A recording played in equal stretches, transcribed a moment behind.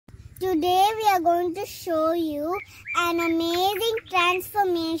Today we are going to show you an amazing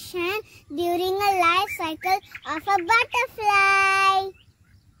transformation during a life cycle of a butterfly.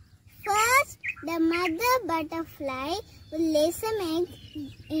 First, the mother butterfly will lay some eggs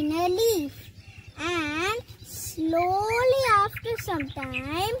in a leaf, and slowly after some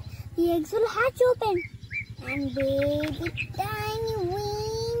time the eggs will hatch open and baby tiny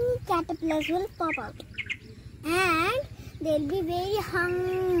wing caterpillars will pop out. And they'll be very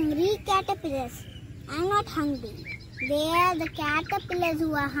hungry caterpillars. I'm not hungry. They are the caterpillars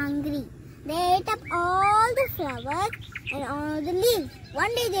who are hungry. They ate up all the flowers and all the leaves.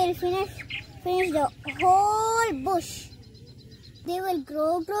 One day they'll finish the whole bush. They will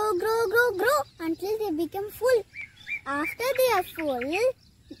grow until they become full. After they are full,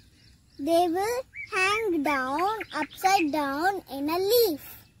 they will hang down upside down in a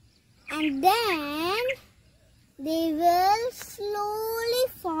leaf. And then they will slowly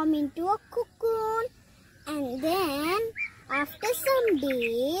form into a cocoon, and then after some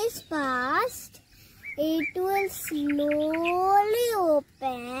days passed, it will slowly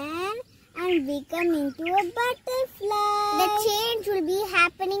open and become into a butterfly. The change will be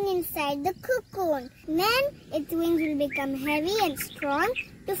happening inside the cocoon. Then its wings will become heavy and strong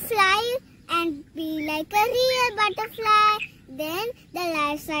to fly and be like a real butterfly. Then the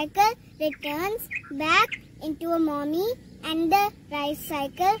life cycle returns back into a mommy and the life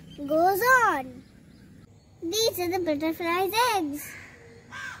cycle goes on. These are the butterfly's eggs.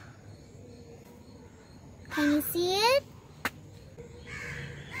 Can you see it?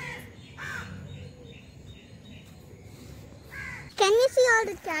 Can you see all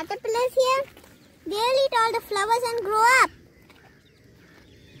the caterpillars here? They'll eat all the flowers and grow up.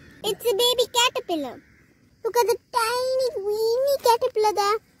 It's a baby caterpillar. Look at the tiny weeny caterpillar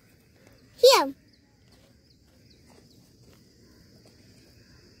there. Here.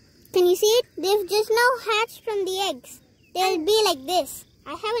 Can you see it? They've just now hatched from the eggs. They'll be like this.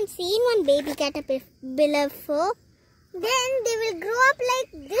 I haven't seen one baby caterpillar before. Then they will grow up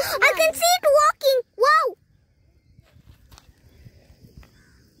like this. I can see it walking. Wow!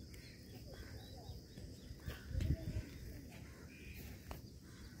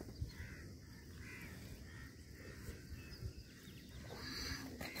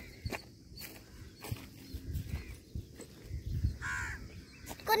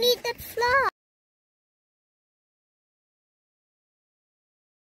 Gonna eat that flower.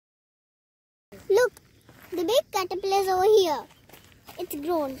 Look, the big caterpillar is over here. It's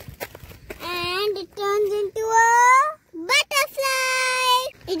grown and it turns into a butterfly.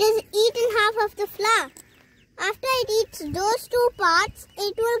 It has eaten half of the flower. After it eats those two parts,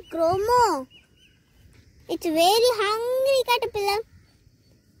 it will grow more. It's a very hungry caterpillar.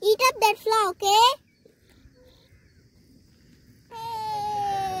 Eat up that flower, okay?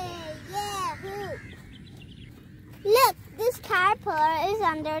 Look, this caterpillar is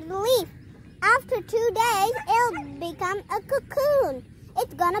under the leaf. After 2 days, it'll become a cocoon.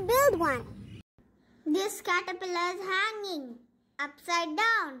 It's gonna build one. This caterpillar is hanging upside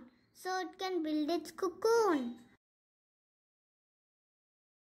down so it can build its cocoon.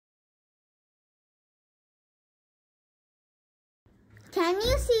 Can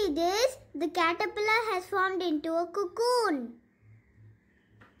you see this? The caterpillar has formed into a cocoon.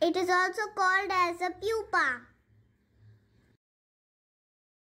 It is also called as a pupa.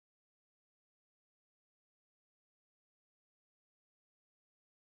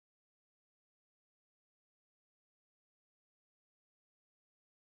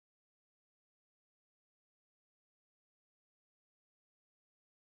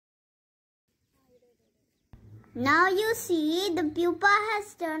 Now you see the pupa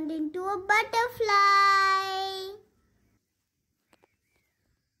has turned into a butterfly.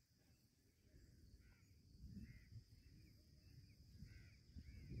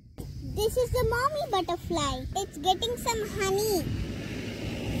 This is the mommy butterfly. It's getting some honey.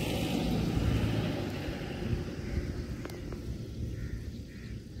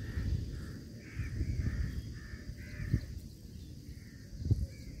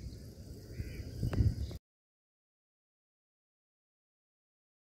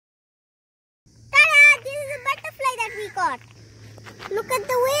 Got. Look at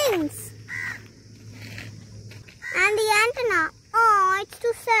the wings and the antenna. Oh, it's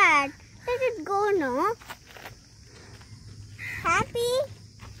too sad. Let it go now. Happy?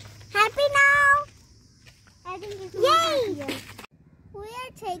 Happy now? I think it's yay! We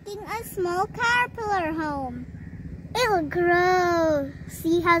are taking a small caterpillar home. It'll grow.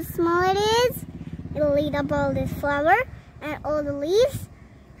 See how small it is? It'll eat up all this flower and all the leaves.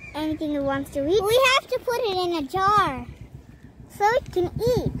 Anything it wants to eat. We have to put it in a jar so it can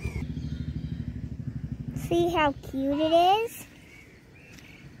eat. See how cute it is?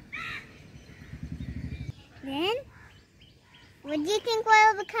 Then, what do you think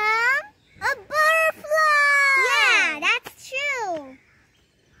will become? A butterfly! Yeah, that's true.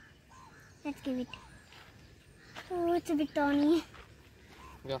 Let's give it. Oh, it's a bit tiny.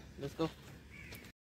 Yeah, let's go.